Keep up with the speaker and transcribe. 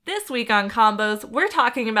week on Combos, we're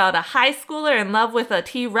talking about a high schooler in love with a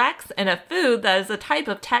T-Rex and a food that is a type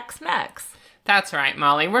of Tex-Mex. That's right,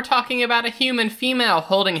 Molly. We're talking about a human female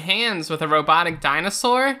holding hands with a robotic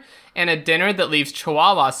dinosaur and a dinner that leaves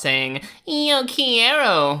Chihuahua saying, "Yo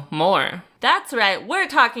quiero" more. That's right, we're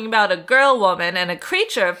talking about a girl woman and a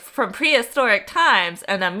creature from prehistoric times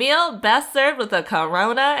and a meal best served with a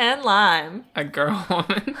Corona and lime. A girl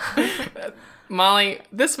woman? Molly,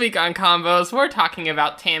 this week on Combos, we're talking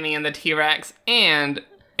about Tammy and the T-Rex and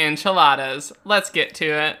enchiladas. Let's get to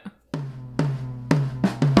it.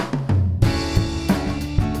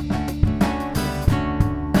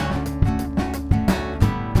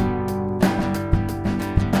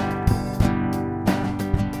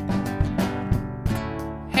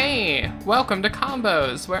 Welcome to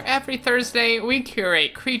Combos, where every Thursday we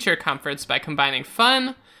curate creature comforts by combining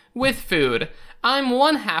fun with food. I'm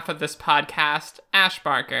one half of this podcast, Ash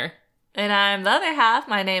Barker. And I'm the other half.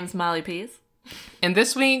 My name's Molly Pease. And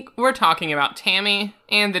this week we're talking about Tammy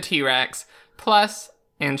and the T-Rex, plus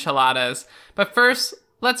enchiladas. But first,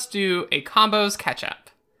 let's do a Combos catch-up.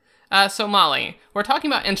 So Molly, we're talking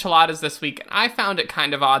about enchiladas this week, and I found it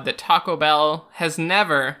kind of odd that Taco Bell has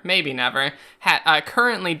never, maybe never,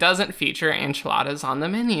 currently doesn't feature enchiladas on the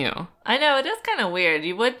menu. I know, it is kind of weird.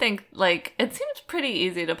 You would think, it seems pretty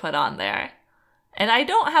easy to put on there. And I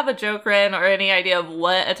don't have a joke written or any idea of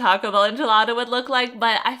what a Taco Bell enchilada would look like,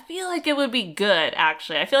 but I feel like it would be good,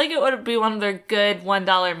 actually. I feel like it would be one of their good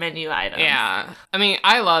 $1 menu items. Yeah. I mean,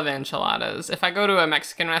 I love enchiladas. If I go to a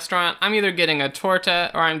Mexican restaurant, I'm either getting a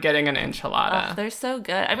torta or I'm getting an enchilada. Oh, they're so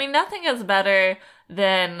good. I mean, nothing is better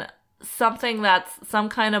than something that's some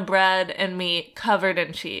kind of bread and meat covered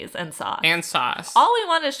in cheese and sauce. And sauce. All we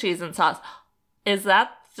want is cheese and sauce. Is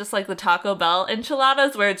that just like the Taco Bell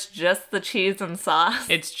enchiladas where it's just the cheese and sauce?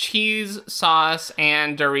 It's cheese, sauce,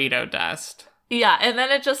 and Dorito dust. Yeah, and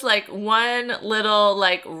then it's just one little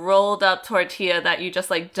rolled up tortilla that you just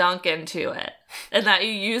dunk into it. And that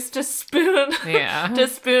you use to spoon to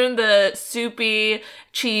spoon the soupy,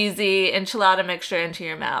 cheesy enchilada mixture into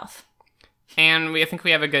your mouth. And I think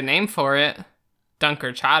we have a good name for it.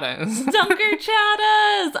 Dunkerchadas.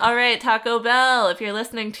 Dunkerchadas! All right, Taco Bell, if you're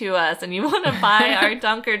listening to us and you want to buy our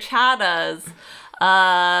Dunkerchadas,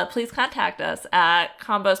 please contact us at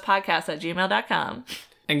combospodcast@gmail.com.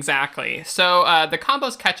 Exactly. So the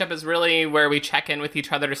Combos Catch-Up is really where we check in with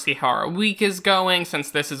each other to see how our week is going.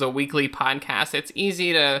 Since this is a weekly podcast, it's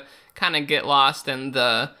easy to kind of get lost in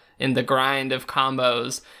the grind of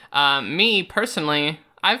Combos. Me, personally,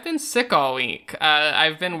 I've been sick all week.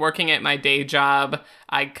 I've been working at my day job.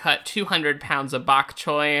 I cut 200 pounds of bok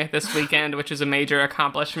choy this weekend, which is a major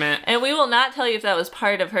accomplishment. And we will not tell you if that was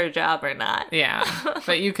part of her job or not. Yeah,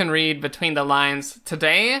 but you can read between the lines.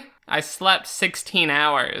 Today, I slept 16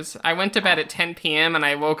 hours. I went to bed at 10 p.m. and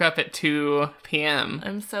I woke up at 2 p.m.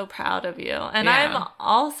 I'm so proud of you. And yeah. I'm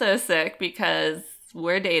also sick because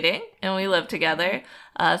we're dating and we live together.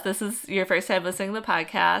 If this is your first time listening to the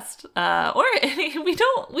podcast, we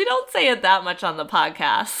don't say it that much on the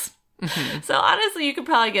podcast. Mm-hmm. So honestly, you could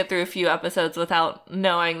probably get through a few episodes without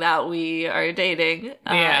knowing that we are dating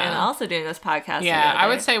and also doing this podcast together. I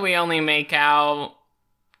would say we only make out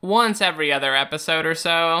once every other episode or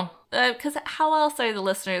so. Because how else are the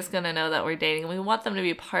listeners going to know that we're dating? We want them to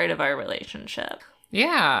be part of our relationship.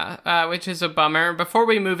 Yeah, which is a bummer. Before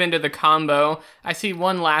we move into the combo, I see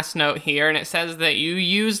one last note here, and it says that you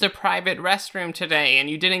used a private restroom today, and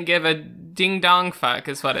you didn't give a ding-dong fuck,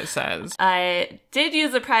 is what it says. I did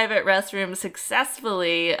use a private restroom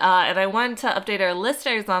successfully, and I wanted to update our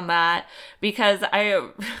listeners on that, because I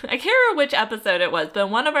can't remember which episode it was, but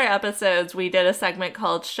in one of our episodes, we did a segment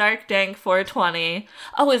called Shark Dank 420.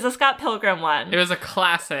 Oh, it was the Scott Pilgrim one. It was a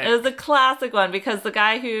classic. It was a classic one, because the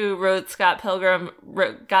guy who wrote Scott Pilgrim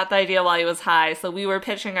got the idea while he was high, so we were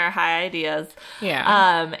pitching our high ideas.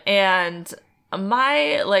 Yeah. And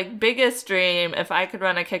my biggest dream, if I could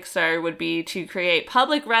run a Kickstarter, would be to create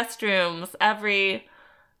public restrooms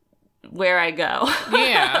where I go.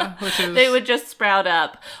 Yeah, which is... They would just sprout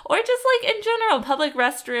up. Or just, in general, public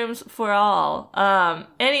restrooms for all.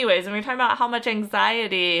 Anyways, and we're talking about how much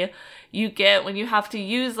anxiety you get when you have to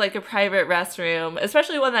use, a private restroom,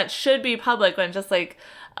 especially one that should be public, when just,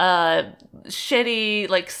 a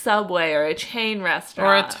shitty, Subway or a chain restaurant.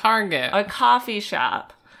 Or a Target. Or a coffee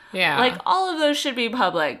shop. Yeah. All of those should be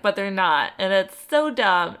public, but they're not. And it's so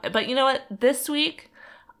dumb. But you know what? This week,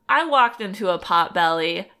 I walked into a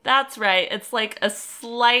Potbelly. That's right. It's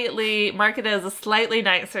marketed as a slightly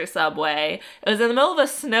nicer Subway. It was in the middle of a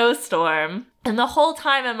snowstorm. And the whole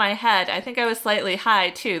time in my head, I think I was slightly high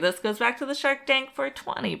too. This goes back to the Shark Tank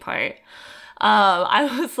 420 part.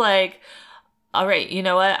 I was all right, you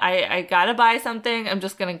know what? I gotta buy something. I'm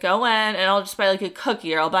just gonna go in and I'll just buy like a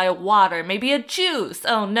cookie, or I'll buy water, maybe a juice.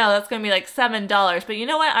 Oh no, that's gonna be like $7. But you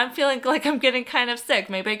know what? I'm feeling like I'm getting kind of sick.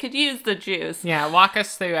 Maybe I could use the juice. Yeah, walk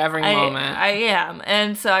us through every moment. I am.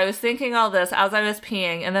 And so I was thinking all this as I was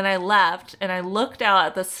peeing, and then I left and I looked out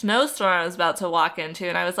at the snowstorm I was about to walk into,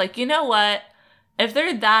 and I was like, you know what? If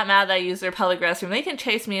they're that mad that I use their public restroom, they can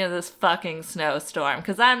chase me into this fucking snowstorm,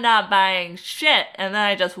 because I'm not buying shit. And then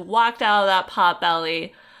I just walked out of that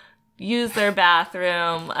Potbelly, used their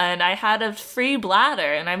bathroom, and I had a free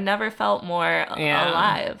bladder, and I've never felt more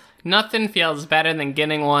alive. Nothing feels better than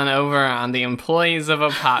getting one over on the employees of a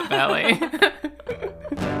Potbelly.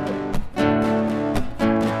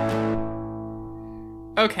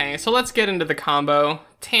 Okay, so let's get into the combo.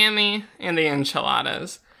 Tammy and the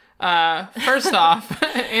enchiladas. First off,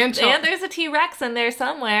 and there's a T-Rex in there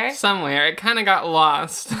somewhere. Somewhere. It kind of got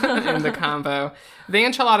lost in the combo. The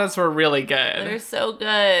enchiladas were really good. They're so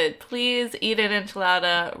good. Please eat an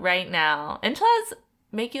enchilada right now. Enchiladas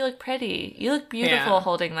make you look pretty. You look beautiful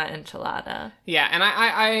holding that enchilada. Yeah, and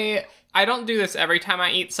I don't do this every time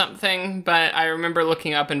I eat something, but I remember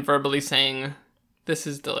looking up and verbally saying, this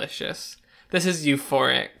is delicious. This is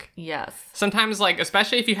euphoric. Yes. Sometimes, like,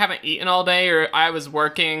 especially if you haven't eaten all day, or I was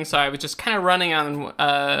working, so I was just kind of running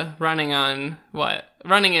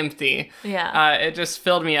empty. Yeah. It just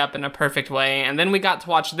filled me up in a perfect way. And then we got to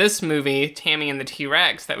watch this movie, Tammy and the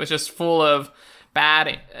T-Rex, that was just full of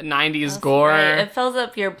bad 90s gore. Right. It fills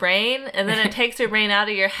up your brain, and then it takes your brain out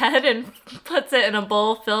of your head and puts it in a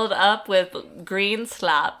bowl filled up with green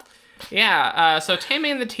slop. Yeah, so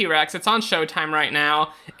Tammy and the T-Rex, it's on Showtime right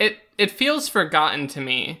now. It feels forgotten to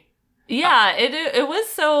me. Yeah, it was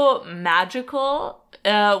so magical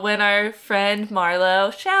when our friend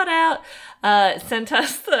Marlo, shout out, sent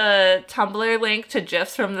us the Tumblr link to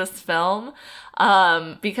GIFs from this film.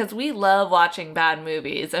 Because we love watching bad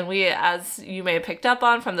movies, and we, as you may have picked up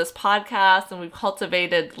on from this podcast, and we've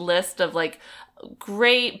cultivated list of like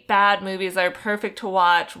great bad movies that are perfect to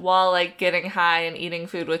watch while like getting high and eating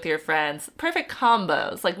food with your friends. Perfect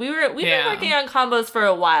combos. Like we've been working on combos for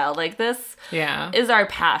a while. Like this is our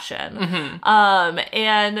passion. Mm-hmm.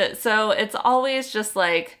 And so it's always just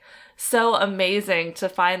like so amazing to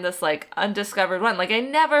find this like undiscovered one. Like I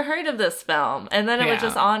never heard of this film, and then it was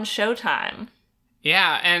just on Showtime.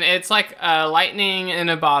 Yeah, and it's like lightning in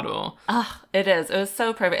a bottle. It is. It was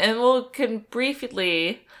so perfect. And can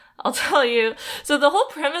briefly, I'll tell you. So the whole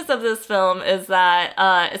premise of this film is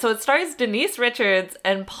that, so it stars Denise Richards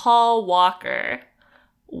and Paul Walker.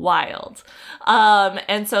 Wild.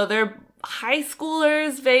 And so they're high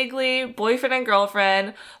schoolers, vaguely, boyfriend and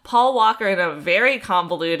girlfriend. Paul Walker, in a very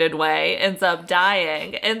convoluted way, ends up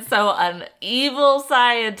dying. And so an evil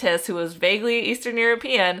scientist who was vaguely Eastern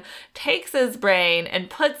European takes his brain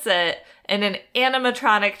and puts it in an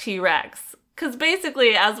animatronic T-Rex. Because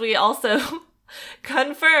basically, as we also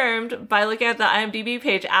confirmed by looking at the IMDb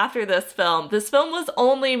page after this film was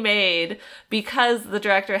only made because the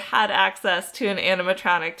director had access to an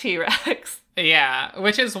animatronic T-Rex. Yeah,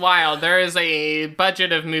 which is wild. There is a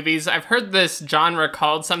budget of movies. I've heard this genre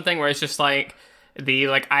called something where it's just like the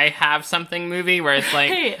like I Have Something movie, where it's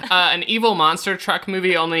like an evil monster truck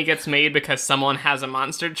movie only gets made because someone has a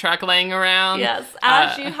monster truck laying around. Yes,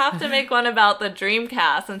 Ash, you have to make one about the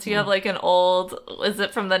Dreamcast, since you have like an old, is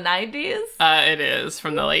it from the 90s? It is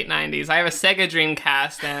from the late 90s. I have a Sega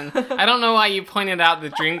Dreamcast, and I don't know why you pointed out the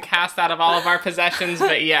Dreamcast out of all of our possessions,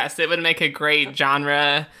 but yes, it would make a great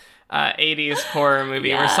genre 80s horror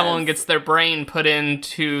movie where someone gets their brain put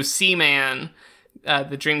into Seaman,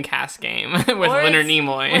 the Dreamcast game with Leonard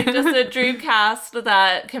Nimoy. Like just a Dreamcast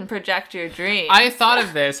that can project your dreams. I thought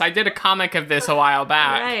of this. I did a comic of this a while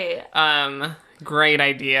back. Right. Great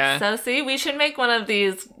idea. So see, we should make one of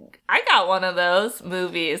these. I got one of those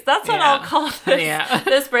movies. That's what I'll call this,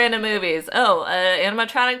 this brand of movies. Oh,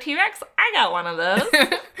 animatronic T-Rex? I got one of those.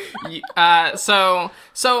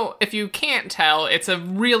 So if you can't tell, it's a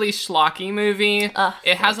really schlocky movie.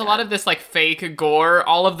 It has a lot of this like fake gore.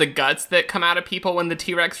 All of the guts that come out of people when the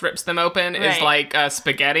T-Rex rips them open is like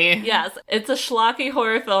spaghetti. Yes, it's a schlocky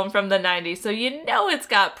horror film from the 90s, so you know it's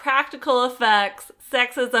got practical effects,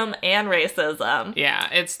 sexism, and racism. Yeah,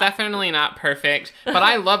 it's definitely not perfect, but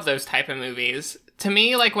I love those type of movies. To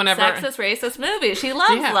me, like whenever... Sexist, racist movies. She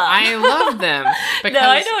loves them. I love them. Because... No,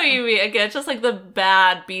 I know what you mean. Again, just like the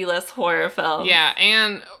bad B-list horror films. Yeah,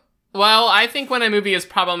 and... Well, I think when a movie is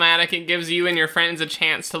problematic, it gives you and your friends a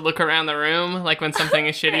chance to look around the room, like when something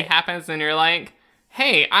shitty happens and you're like,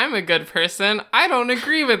 hey, I'm a good person. I don't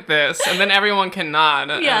agree with this. And then everyone can nod.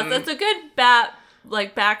 Yes, it's a good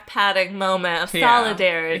like back patting moment of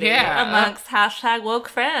solidarity amongst #woke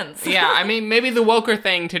friends. Yeah, I mean, maybe the woker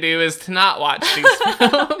thing to do is to not watch these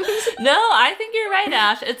films. No, I think you're right,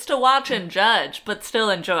 Ash. It's to watch and judge, but still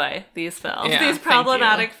enjoy these films, these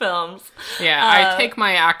problematic films. Yeah, I take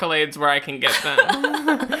my accolades where I can get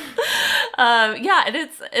them. And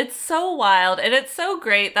it's so wild, and it's so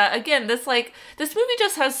great that, again, this movie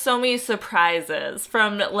just has so many surprises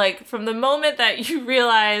from the moment that you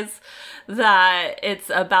realize that it's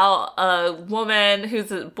about a woman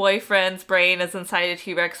whose boyfriend's brain is inside a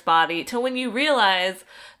T-Rex body, to when you realize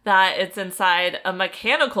that it's inside a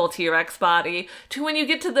mechanical T-Rex body, to when you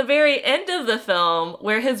get to the very end of the film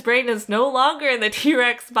where his brain is no longer in the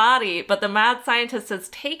T-Rex body, but the mad scientist has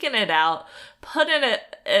taken it out, put in it.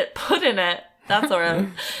 That's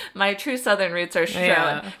where my true Southern roots are shown.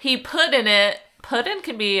 Yeah. He put in it. Put in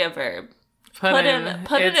can be a verb. Put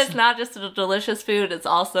in is not just a delicious food, it's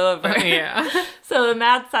also a verb. Yeah. So the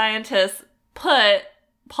mad scientist put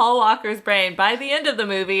Paul Walker's brain, by the end of the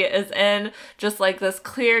movie, is in just like this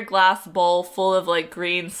clear glass bowl full of like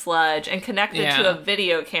green sludge and connected to a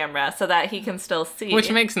video camera so that he can still see.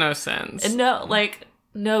 Which makes no sense.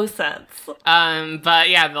 No sense. But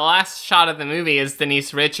yeah, the last shot of the movie is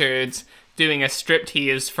Denise Richards doing a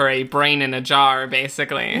striptease for a brain in a jar,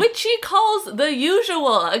 basically. Which she calls the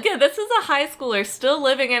usual. Again, this is a high schooler still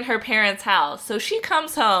living in her parents' house. So she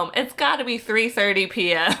comes home. It's got to be 3:30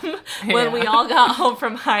 p.m. when we all got home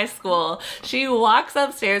from high school. She walks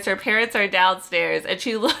upstairs. Her parents are downstairs. And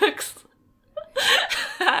she looks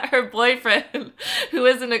at her boyfriend, who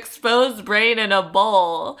is an exposed brain in a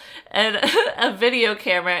bowl and a video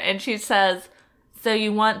camera. And she says, "So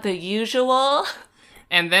you want the usual?"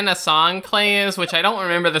 And then a song plays, which I don't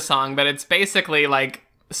remember the song, but it's basically like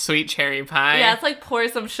Sweet Cherry Pie. Yeah, it's like Pour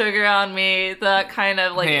Some Sugar on Me, the kind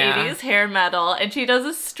of like 80s hair metal. And she does a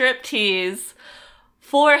striptease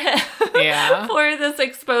for him, for this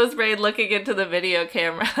exposed brain looking into the video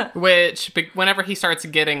camera. Which, whenever he starts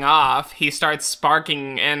getting off, he starts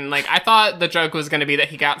sparking. And like, I thought the joke was going to be that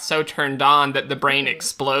he got so turned on that the brain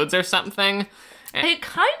explodes or something. It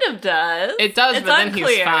kind of does. It does, it's but unclear.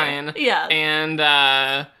 Then he's fine. Yeah. And,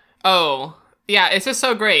 it's just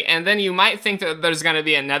so great. And then you might think that there's going to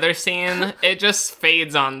be another scene. It just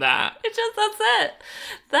fades on that.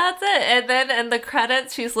 That's it. And then in the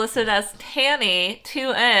credits, she's listed as Tammy,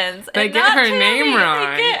 2 N's. They get her name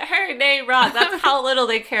wrong. They get her name wrong. That's how little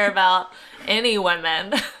they care about any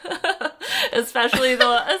women. especially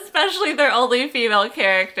their only female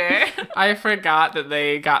character. I forgot that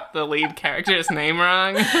they got the lead character's name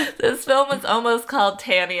wrong. This film is almost called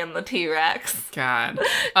Tammy and the T-Rex. God,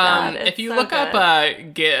 if you look up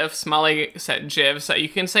GIFs, Molly said GIFs. You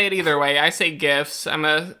can say it either way. I say GIFs.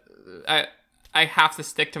 I have to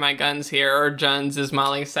stick to my guns here, or Juns, as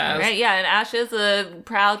Molly says. Right, yeah, and Ash is a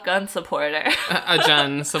proud gun supporter. A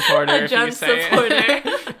Jun supporter, if you say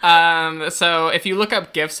it. So if you look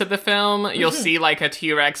up GIFs of the film, you'll see like a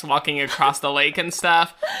T-Rex walking across the lake and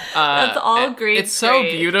stuff. That's all green. It's so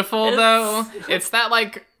beautiful, though. It's that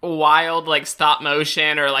like wild like stop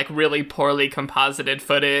motion or like really poorly composited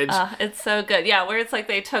footage. It's so good. Yeah, where it's like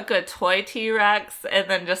they took a toy T-Rex and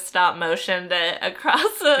then just stop motioned it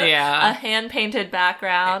across a hand painted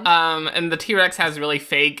background. And the T-Rex has really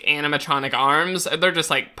fake animatronic arms. They're just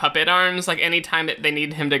like puppet arms. Like anytime they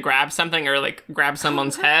need him to grab something or like grab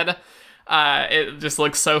someone's head, it just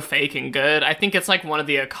looks so fake and good. I think it's like one of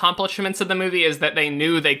the accomplishments of the movie is that they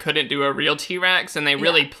knew they couldn't do a real T-Rex, and they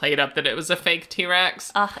really played up that it was a fake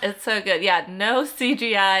T-Rex. It's so good. Yeah, no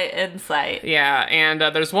CGI in sight. Yeah, and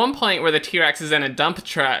there's one point where the T-Rex is in a dump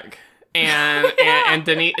truck. And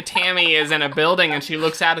Tammy is in a building and she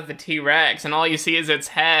looks out at the T-Rex and all you see is its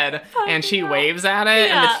head and she waves at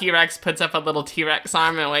it and the T-Rex puts up a little T-Rex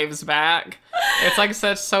arm and waves back. It's like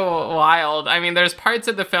so wild. I mean, there's parts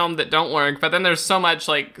of the film that don't work, but then there's so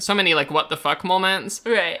many what the fuck moments.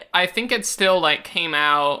 Right. I think it still like came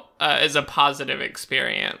out as a positive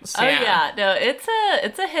experience. Oh yeah, no,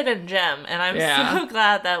 it's a hidden gem, and I'm so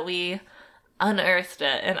glad that we unearthed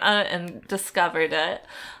it and discovered it.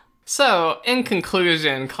 So, in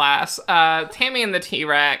conclusion, class, Tammy and the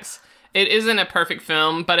T-Rex, it isn't a perfect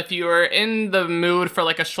film, but if you are in the mood for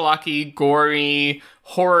like a schlocky, gory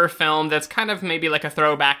horror film that's kind of maybe like a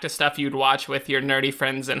throwback to stuff you'd watch with your nerdy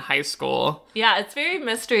friends in high school. Yeah, it's very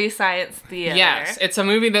Mystery Science Theater. Yes, it's a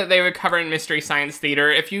movie that they would cover in Mystery Science Theater.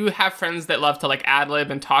 If you have friends that love to like ad-lib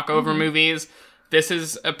and talk over movies, this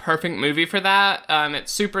is a perfect movie for that.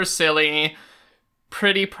 It's super silly,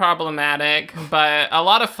 pretty problematic, but a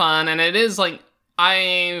lot of fun, and it is like,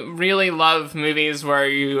 I really love movies where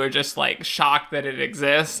you are just like shocked that it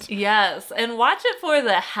exists. Yes, and watch it for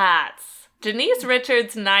the hats. Denise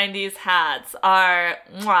Richards' 90s hats are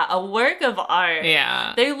a work of art.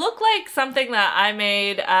 Yeah. They look like something that I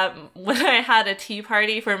made when I had a tea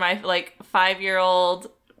party for my, 5-year-old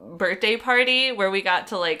birthday party, where we got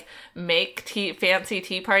to, make fancy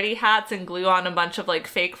tea party hats and glue on a bunch of,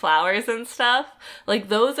 fake flowers and stuff.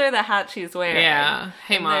 Those are the hats she's wearing. Yeah.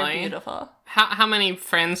 Hey, Molly. They're beautiful. How many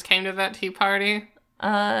friends came to that tea party?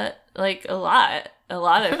 A lot. A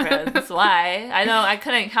lot of friends. Why? I know I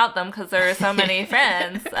couldn't count them because there were so many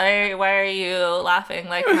friends. Why are you laughing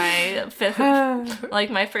like my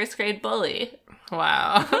first grade bully?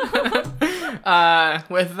 Wow.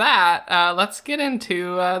 With that, let's get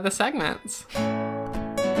into the segments.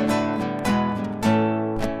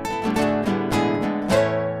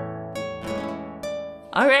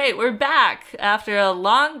 All right, we're back after a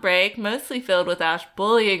long break, mostly filled with Ash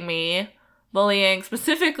bullying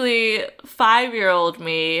specifically 5-year-old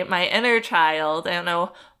me, my inner child. I don't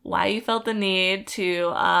know why you felt the need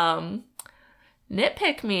to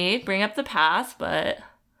nitpick me, bring up the past, but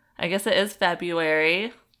I guess it is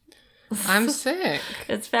February. I'm sick.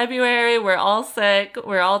 It's February. We're all sick.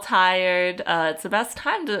 We're all tired. It's the best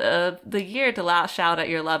time the year to lash out at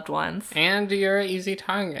your loved ones. And you're an easy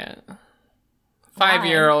target.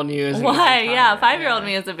 5-year-old you is an Why? easy target. Yeah, 5-year-old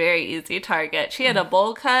me is a very easy target. She had a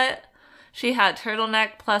bowl cut. She had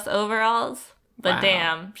turtleneck plus overalls. But wow.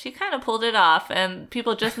 Damn, she kind of pulled it off, and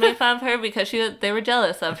people just made fun of her because they were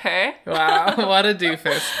jealous of her. Wow, what a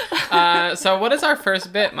doofus. So what is our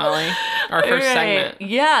first bit, Molly? Our first segment?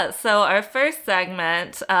 Yeah, so our first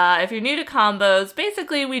segment, if you're new to combos,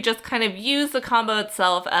 basically we just kind of use the combo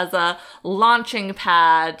itself as a launching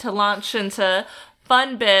pad to launch into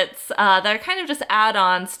fun bits that are kind of just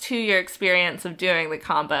add-ons to your experience of doing the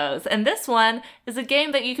combos. And this one is a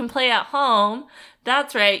game that you can play at home.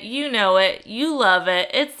 That's right, you know it, you love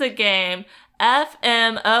it. It's the game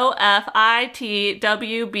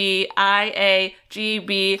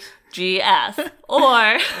FMOFITWBIAGBGS.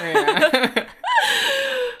 Or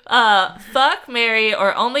fuck, marry,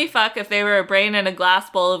 or only fuck if they were a brain in a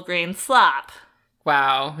glass bowl of green slop.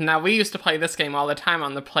 Wow. Now, we used to play this game all the time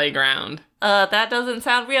on the playground. That doesn't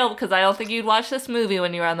sound real because I don't think you'd watch this movie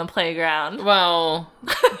when you were on the playground. Well...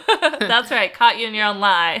 That's right. Caught you in your own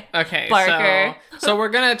lie. Okay, Barker. So we're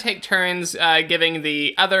going to take turns giving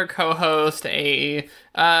the other co-host 3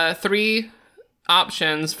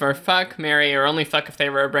 options for fuck, marry, or only fuck if they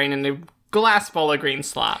were a brain in a glass bowl of green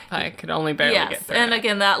slop. I could only barely get through and it.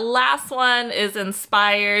 Again, that last one is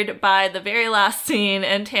inspired by the very last scene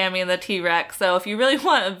in Tammy and the T-Rex. So if you really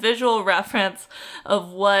want a visual reference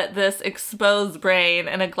of what this exposed brain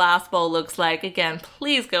in a glass bowl looks like, again,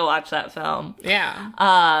 please go watch that film.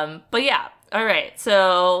 Yeah. But yeah, all right.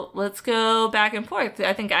 So let's go back and forth.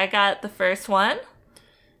 I think I got the first one.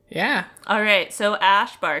 Yeah. All right. So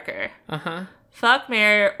Ash Barker. Uh-huh. Fuck,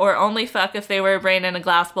 marry, or only fuck if they were a brain in a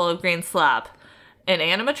glass bowl of green slop. An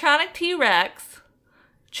animatronic T-Rex,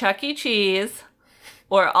 Chuck E. Cheese,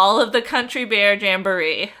 or all of the Country Bear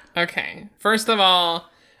Jamboree. Okay. First of all,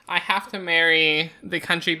 I have to marry the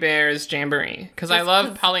Country Bears Jamboree, because I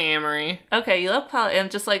love polyamory. Okay, you love and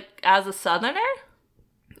just as a Southerner?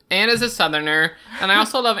 And as a Southerner. And I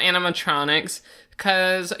also love animatronics.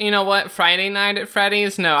 Because, you know what, Friday night at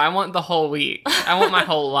Freddy's? No, I want the whole week. I want my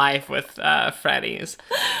whole life with Freddy's.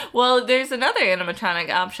 Well, there's another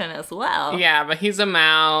animatronic option as well. Yeah, but he's a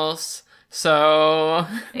mouse, so...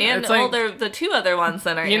 And the 2 other ones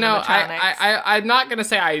that are animatronics. I'm not going to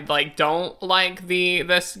say I, don't like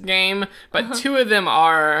this game, but 2 of them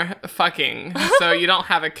are fucking, so you don't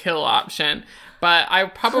have a kill option. But I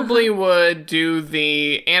probably would do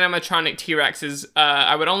the animatronic T-Rexes.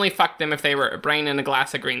 I would only fuck them if they were a brain in a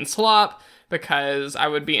glass of green slop, because I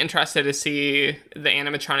would be interested to see the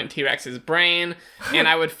animatronic T-Rex's brain. And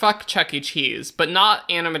I would fuck Chuck E. Cheese, but not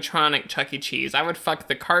animatronic Chuck E. Cheese. I would fuck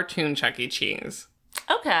the cartoon Chuck E. Cheese.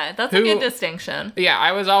 Okay, that's a good distinction. Yeah,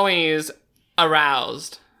 I was always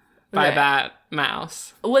aroused by that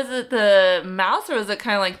mouse. Was it the mouse, or was it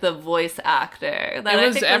kind of like the voice actor? That it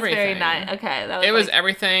was I think everything. Was very nice. Okay, that was it was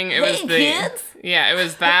everything. It was the kids? Yeah, it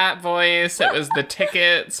was that voice. It was the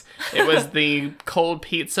tickets. It was the cold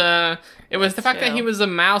pizza. It was the fact that he was a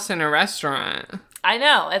mouse in a restaurant. I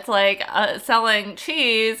know. It's like selling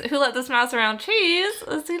cheese. Who let this mouse around cheese?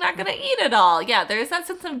 Is he not going to eat it all? Yeah, there's that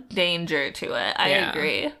sense of danger to it. I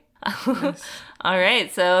agree. Yes. All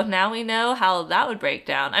right, so now we know how that would break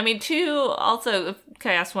down. I mean, also,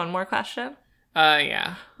 can I ask one more question?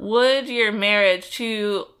 Yeah. Would your marriage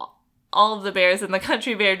to all of the bears in the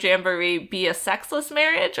Country Bear Jamboree be a sexless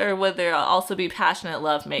marriage, or would there also be passionate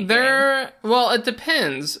lovemaking? Well, it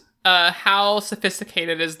depends. how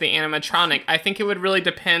sophisticated is the animatronic? I think it would really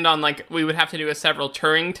depend on, like, we would have to do a several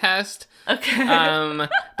Turing test. Okay.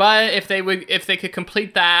 But if they could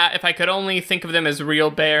complete that, if I could only think of them as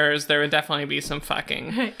real bears, there would definitely be some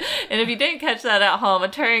fucking. And if you didn't catch that at home, a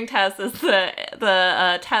Turing test is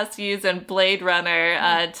the test used in Blade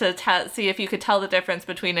Runner to see if you could tell the difference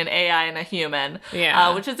between an AI and a human.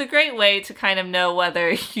 Yeah. Which is a great way to kind of know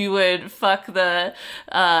whether you would fuck the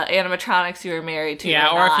animatronics you were married to.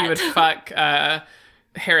 Yeah, or if you would fuck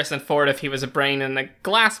Harrison Ford if he was a brain in a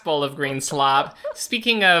glass bowl of green slop.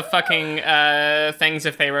 Speaking of fucking things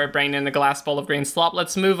if they were a brain in a glass bowl of green slop,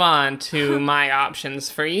 let's move on to my options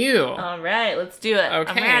for you. All right, let's do it.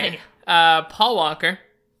 Okay. I'm ready. Paul Walker.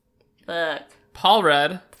 Fuck. Paul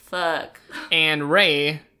Rudd. Fuck. And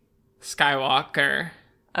Rey Skywalker.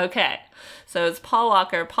 Okay. So it's Paul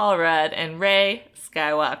Walker, Paul Rudd, and Rey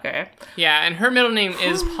Skywalker. Yeah, and her middle name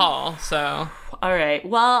is Paul, so... All right.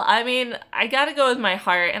 Well, I mean, I gotta go with my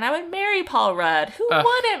heart, and I would marry Paul Rudd. Who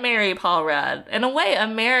wouldn't marry Paul Rudd? In a way,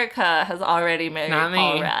 America has already married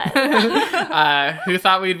Paul Rudd. Who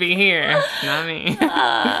thought we'd be here? Not me.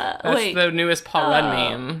 That's the newest Paul Rudd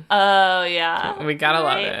meme. Oh, yeah. We gotta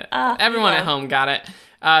love it. Everyone at home got it.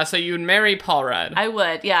 So you would marry Paul Rudd. I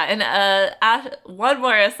would, yeah. And Ash, one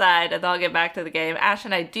more aside, and then I'll get back to the game. Ash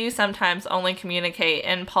and I do sometimes only communicate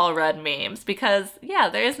in Paul Rudd memes because, yeah,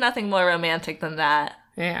 there is nothing more romantic than that.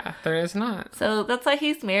 Yeah, there is not. So that's why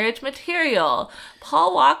he's marriage material.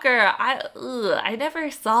 Paul Walker, I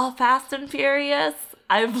never saw Fast and Furious.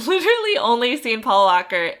 I've literally only seen Paul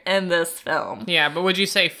Walker in this film. Yeah, but would you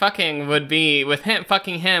say fucking would be, with him,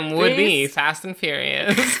 fucking him would be Fast and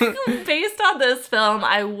Furious? Based on this film,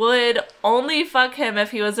 I would only fuck him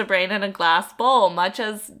if he was a brain in a glass bowl, much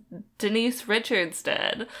as Denise Richards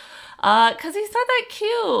did. Because he's not that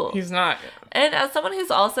cute. He's not. And as someone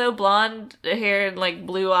who's also blonde hair and, like,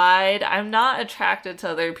 blue-eyed, I'm not attracted to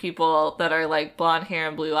other people that are, like, blonde hair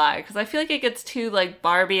and blue-eyed. Because I feel like it gets too, like,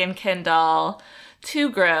 Barbie and Ken doll.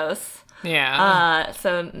 Too gross. Yeah.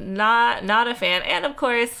 So not a fan. And of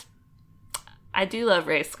course, I do love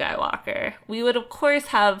Rey Skywalker. We would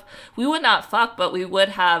not fuck, but we would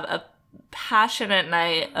have a passionate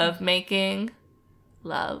night of making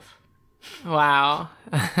love. Wow.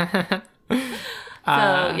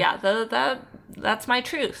 Yeah, that's my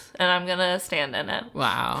truth, and I'm gonna stand in it.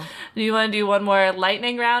 Wow. Do you want to do one more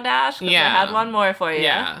lightning round, Ash? 'Cause Yeah. I had one more for you.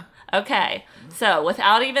 Yeah. Okay, so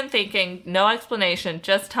without even thinking, no explanation,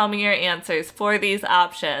 just tell me your answers for these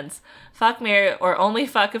options. Fuck, marry, or only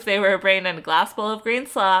fuck if they were a brain in a glass bowl of green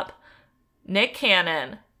slop. Nick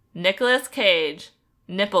Cannon, Nicolas Cage,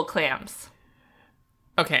 nipple clamps.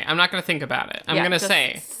 Okay, I'm not going to think about it. I'm going to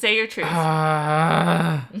say... Say your truth.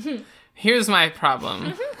 Here's my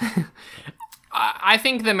problem. I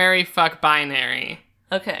think the marry, fuck binary...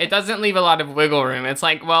 Okay. It doesn't leave a lot of wiggle room. It's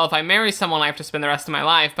like, well, if I marry someone, I have to spend the rest of my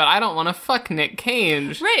life, but I don't want to fuck Nick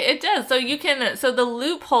Cage. Right, it does. So the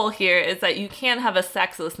loophole here is that you can have a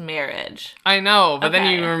sexless marriage. I know, but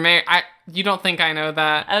then you were married. You don't think I know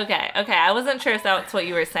that? Okay. I wasn't sure if that's what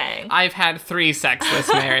you were saying. I've had 3 sexless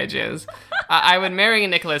marriages. I would marry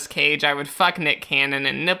Nicolas Cage. I would fuck Nick Cannon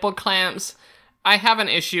and nipple clamps. I have an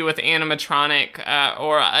issue with animatronic,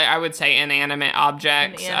 or I would say inanimate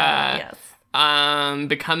objects. Yes.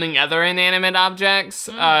 Becoming other inanimate objects,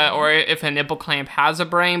 or if a nipple clamp has a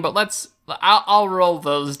brain, but I'll roll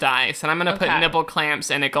those dice, and I'm gonna put nipple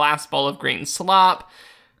clamps in a glass bowl of green slop.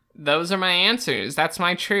 Those are my answers. That's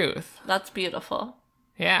my truth. That's beautiful.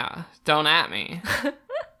 Yeah, don't at me.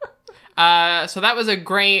 So that was a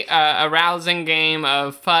great, arousing game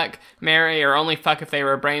of fuck, marry, or only fuck if they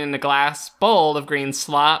were a brain in a glass bowl of green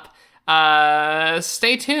slop.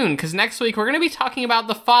 Stay tuned, because next week we're going to be talking about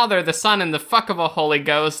the Father, the Son, and the fuck of a Holy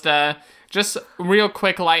Ghost. Just real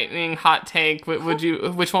quick lightning hot take.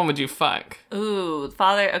 Which one would you fuck? Ooh,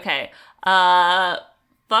 Father, okay.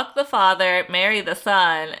 Fuck the Father, marry the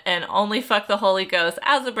Son, and only fuck the Holy Ghost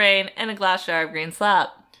as a brain in a glass jar of green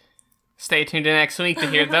slop. Stay tuned to next week to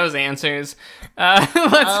hear those answers.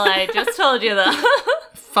 I just told you though.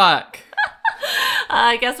 Fuck.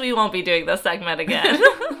 I guess we won't be doing this segment again.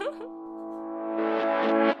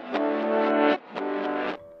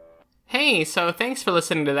 Hey, so thanks for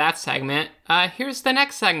listening to that segment. Here's the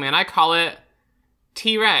next segment. I call it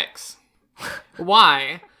T-Rex.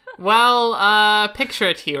 Why? Well, picture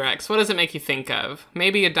a T-Rex. What does it make you think of?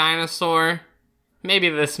 Maybe a dinosaur? Maybe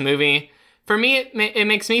this movie? For me, it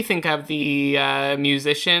makes me think of the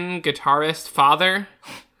musician, guitarist, father.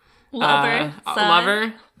 Lover, son.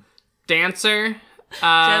 Lover, dancer.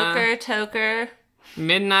 Joker, toker.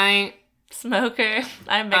 Midnight. Smoker.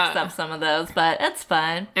 I mixed up some of those, but it's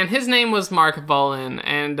fine. And his name was Mark Bolan,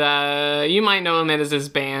 and you might know him as his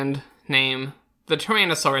band name, the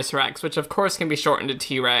Tyrannosaurus Rex, which of course can be shortened to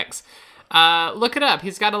T-Rex. Look it up.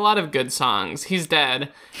 He's got a lot of good songs. He's dead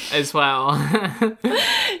as well.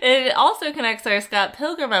 It also connects our Scott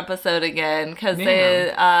Pilgrim episode again, because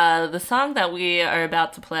the song that we are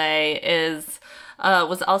about to play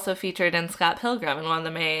was also featured in Scott Pilgrim in one of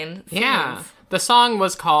the main scenes. Yeah. The song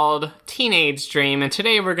was called Teenage Dream, and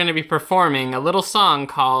today we're going to be performing a little song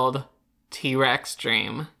called T-Rex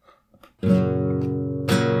Dream.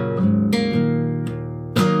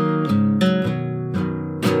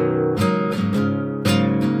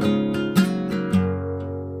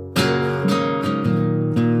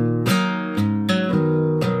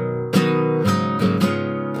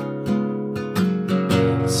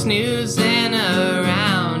 Snoozing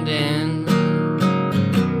around in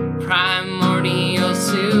primordial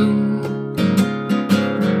soup,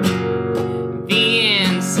 the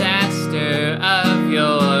ancestor of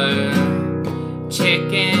your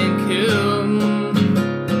chicken coop.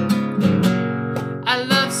 I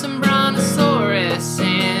love some brontosaurus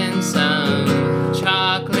and some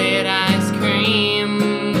chocolate ice cream.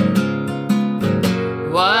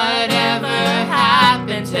 Whatever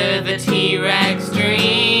happened to the T-Rex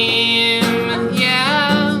dream?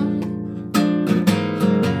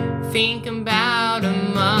 Think about a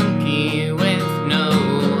monkey with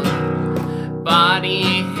no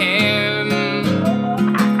body hair.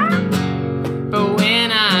 But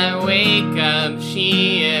when I wake up,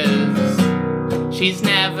 she's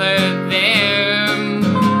never there.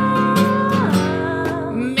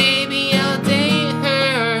 Maybe I'll date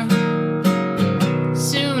her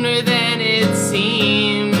sooner than it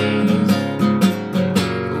seems.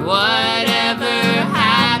 Whatever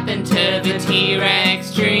happened to the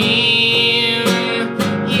T-Rex dream?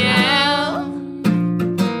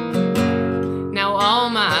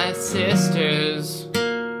 Sisters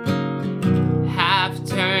have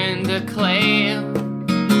turned to clay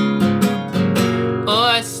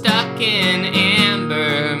or stuck in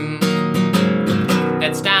amber.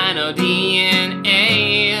 That's dino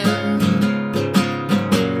DNA,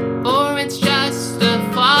 or it's just a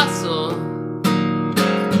fossil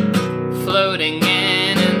floating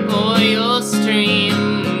in an oil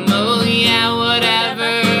stream. Oh yeah,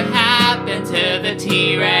 whatever happened to the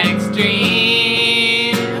T-Rex dream?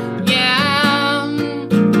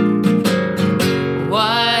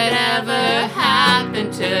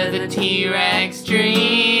 To the T-Rex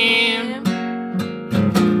dream.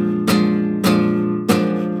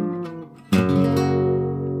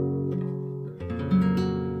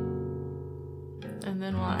 And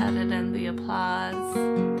then we'll edit in the applause,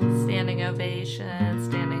 standing ovation,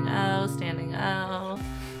 standing O, standing O.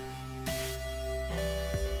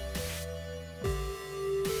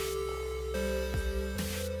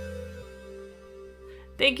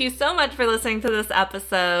 Thank you so much for listening to this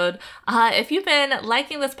episode. If you've been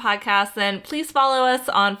liking this podcast, then please follow us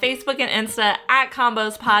on Facebook and Insta at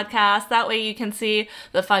Combos Podcast. That way you can see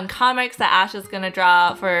the fun comics that Ash is going to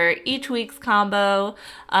draw for each week's combo.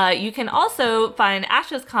 You can also find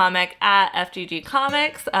Ash's comic at FGG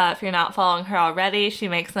Comics. If you're not following her already, she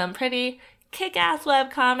makes some pretty kick-ass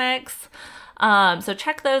web comics. So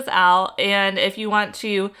check those out. And if you want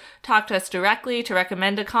to talk to us directly to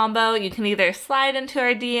recommend a combo, you can either slide into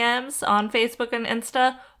our DMs on Facebook and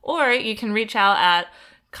Insta, or you can reach out at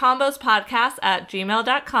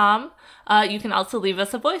combospodcast@gmail.com. You can also leave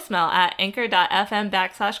us a voicemail at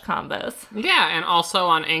anchor.fm/combos. Yeah, and also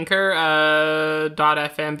on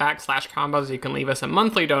anchor.fm/combos, you can leave us a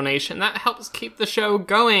monthly donation. That helps keep the show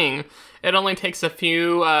going. It only takes a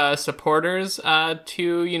few supporters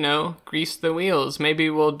to, grease the wheels.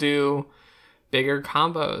 Maybe we'll do bigger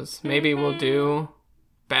combos. Maybe we'll do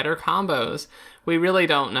better combos. We really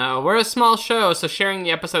don't know. We're a small show, so sharing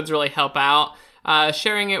the episodes really help out.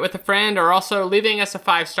 Sharing it with a friend, or also leaving us a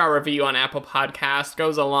 5-star review on Apple Podcasts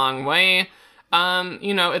goes a long way.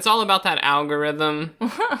 It's all about that algorithm.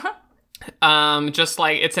 Just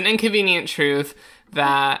like it's an inconvenient truth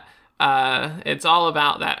that it's all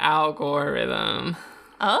about that algorithm.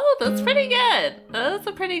 Oh, that's pretty good. That's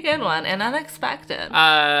a pretty good one and unexpected.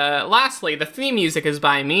 Lastly, the theme music is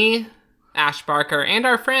by me, Ash Barker, and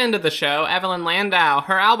our friend of the show, Evelyn Landau.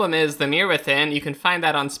 Her album is The Mirror Within. You can find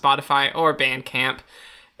that on Spotify or Bandcamp.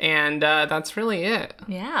 And that's really it.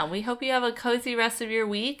 Yeah, we hope you have a cozy rest of your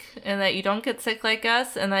week and that you don't get sick like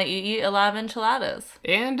us and that you eat a lot of enchiladas.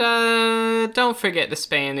 And don't forget to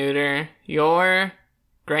spay and neuter your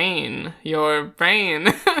brain. Your brain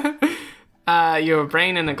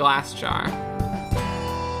in a glass jar.